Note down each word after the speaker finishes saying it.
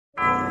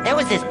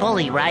was this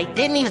bully, right?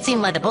 Didn't even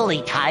seem like the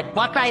bully type.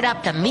 Walked right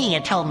up to me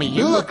and told me,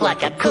 "You look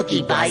like a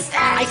cookie bite."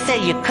 I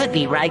said, "You could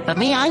be right, but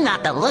me, I'm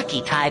not the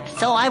looky type."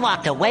 So I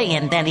walked away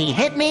and then he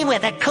hit me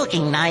with a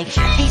cooking knife.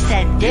 He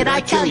said, "Did I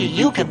tell you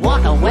you could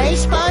walk away,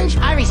 sponge?"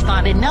 I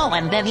responded, "No,"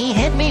 and then he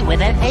hit me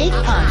with an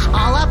 8-punch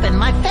all up in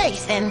my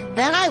face, and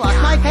then I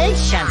lost my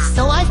patience.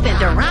 So I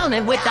spinned around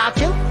and whipped out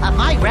 2 of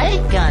my ray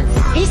guns.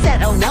 He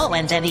said, "Oh no,"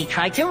 and then he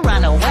tried to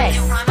run away.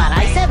 But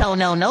I said, "Oh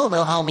no, no,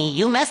 little homie,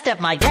 you messed up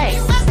my day."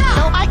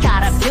 So I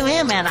got up to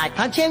him and I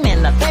punched him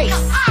in the face.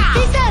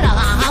 He said,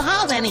 "Ha ha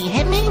ha," then he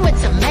hit me with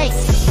some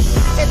mace.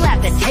 It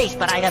left a taste,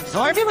 but I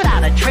absorbed it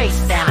without a trace.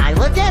 Then I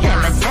looked at him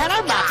and said,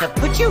 "I'm about to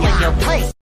put you in your place."